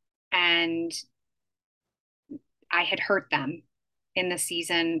 and I had hurt them in the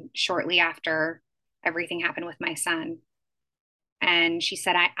season shortly after everything happened with my son. And she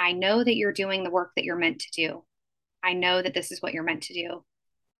said, I know that you're doing the work that you're meant to do. I know that this is what you're meant to do.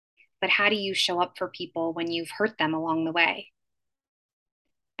 But how do you show up for people when you've hurt them along the way?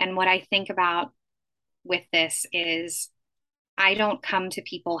 And what I think about with this is I don't come to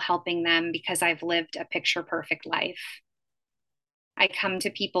people helping them because I've lived a picture perfect life. I come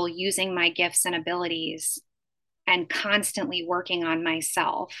to people using my gifts and abilities and constantly working on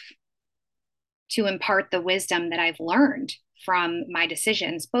myself to impart the wisdom that I've learned from my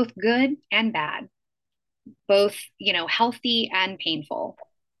decisions, both good and bad, both, healthy and painful.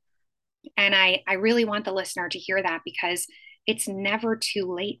 And I really want the listener to hear that because it's never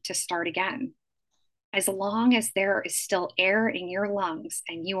too late to start again. As long as there is still air in your lungs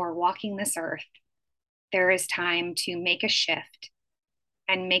and you are walking this earth, there is time to make a shift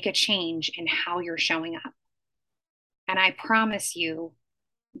and make a change in how you're showing up. And I promise you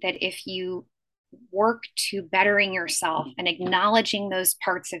that if you work to bettering yourself and acknowledging those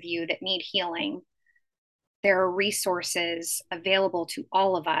parts of you that need healing, there are resources available to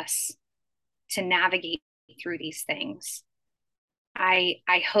all of us to navigate through these things. I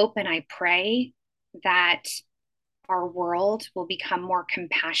hope and I pray that our world will become more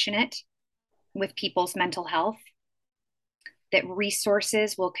compassionate with people's mental health, that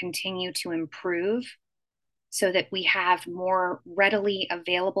resources will continue to improve so that we have more readily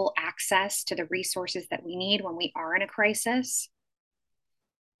available access to the resources that we need when we are in a crisis.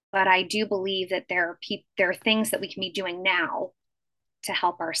 But I do believe that there are things that we can be doing now to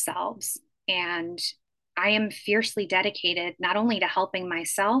help ourselves. And I am fiercely dedicated not only to helping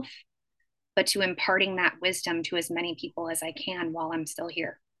myself, but to imparting that wisdom to as many people as I can while I'm still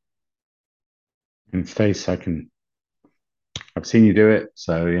here. And Stace, I've seen you do it.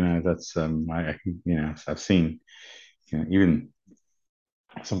 So, that's, I've seen, even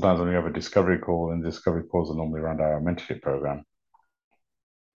sometimes when we have a discovery call, and discovery calls are normally around our mentorship program,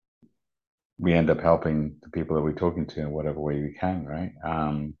 we end up helping the people that we're talking to in whatever way we can, right?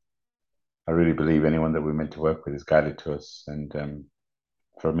 I really believe anyone that we're meant to work with is guided to us, and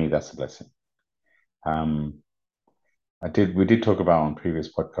for me, that's a blessing. Um, we did talk about on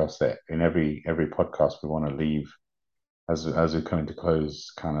previous podcasts that in every podcast we want to leave as we come into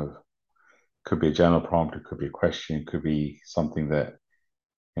close, kind of could be a journal prompt, it could be a question, it could be something that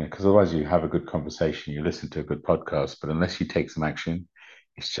because otherwise you have a good conversation, you listen to a good podcast, but unless you take some action,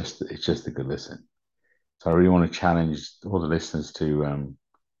 it's just a good listen. So I really want to challenge all the listeners to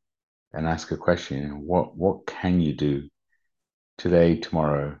and ask a question. What can you do today,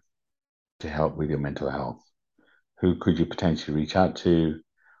 tomorrow, to help with your mental health? Who could you potentially reach out to?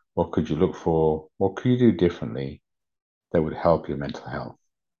 What could you look for? What could you do differently that would help your mental health?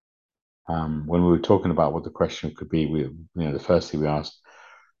 When we were talking about what the question could be, the first thing we asked,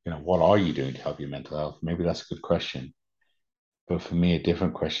 what are you doing to help your mental health? Maybe that's a good question. But for me, a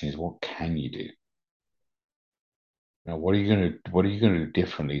different question is, what can you do? Now, what are you gonna do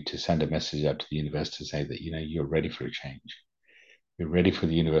differently to send a message out to the universe to say that you're ready for a change? You're ready for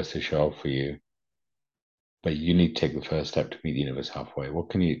the universe to show up for you, but you need to take the first step to meet the universe halfway.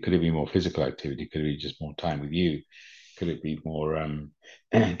 Could it be more physical activity? Could it be just more time with you? Could it be more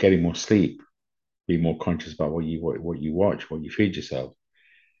getting more sleep? Be more conscious about what you watch, what you feed yourself.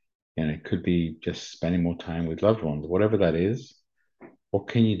 And it could be just spending more time with loved ones, whatever that is. What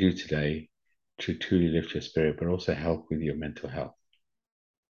can you do today to truly lift your spirit, but also help with your mental health?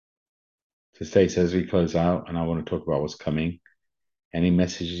 So, Stacey, as we close out, and I want to talk about what's coming, any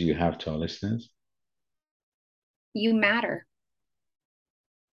messages you have to our listeners? You matter.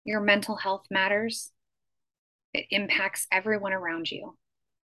 Your mental health matters. It impacts everyone around you.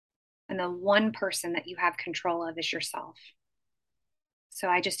 And the one person that you have control of is yourself. So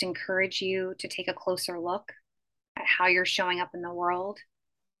I just encourage you to take a closer look at how you're showing up in the world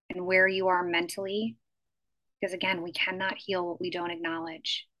and where you are mentally. Because again, we cannot heal what we don't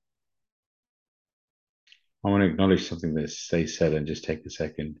acknowledge. I want to acknowledge something that they said and just take a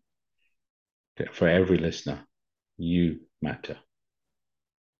second. For every listener, you matter.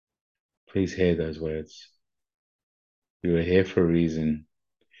 Please hear those words. You are here for a reason.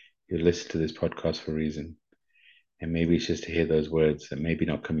 You listen to this podcast for a reason. And maybe it's just to hear those words that maybe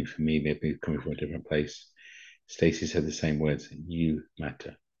not coming from me, maybe coming from a different place. Stacey said the same words. You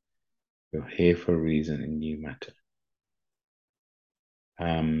matter. You're here for a reason and you matter.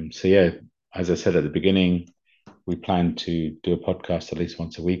 So yeah, as I said at the beginning, we plan to do a podcast at least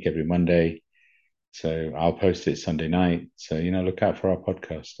once a week, every Monday. So I'll post it Sunday night. So, look out for our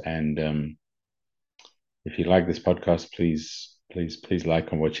podcast. And if you like this podcast, please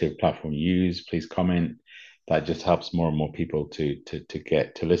like on whichever platform you use. Please comment. That just helps more and more people to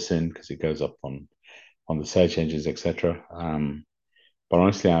get to listen because it goes up on the search engines, etc. But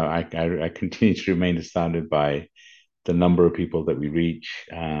honestly, I continue to remain astounded by the number of people that we reach.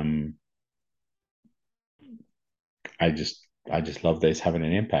 I just love that it's having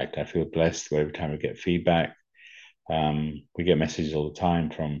an impact. I feel blessed every time we get feedback. We get messages all the time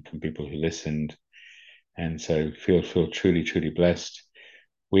from people who listened, and so feel truly blessed.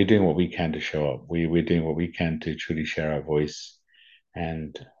 We're doing what we can to show up. We're doing what we can to truly share our voice,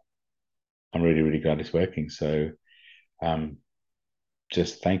 and I'm really glad it's working. So um,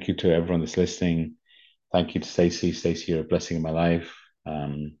 just thank you to everyone that's listening. Thank you to Stacey. Stacey, you're a blessing in my life.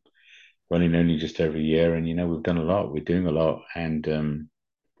 We've only known you just over a year, and we've done a lot. We're doing a lot, and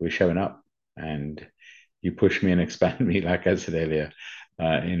we're showing up. And you push me and expand me, like I said earlier,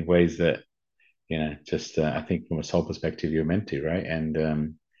 in ways that just I think from a soul perspective, you're meant to, right?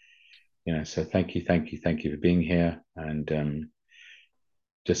 And so thank you for being here, and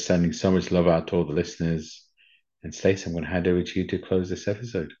just sending so much love out to all the listeners. And Stacey, I'm going to hand over to you to close this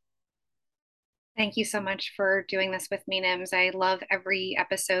episode. Thank you so much for doing this with me, Nims. I love every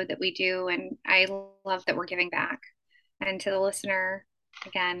episode that we do, and I love that we're giving back. And to the listener,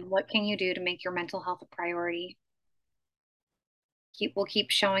 again, what can you do to make your mental health a priority? We'll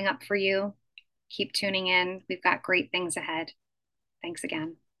keep showing up for you. Keep tuning in. We've got great things ahead. Thanks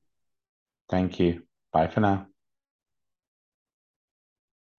again. Thank you. Bye for now.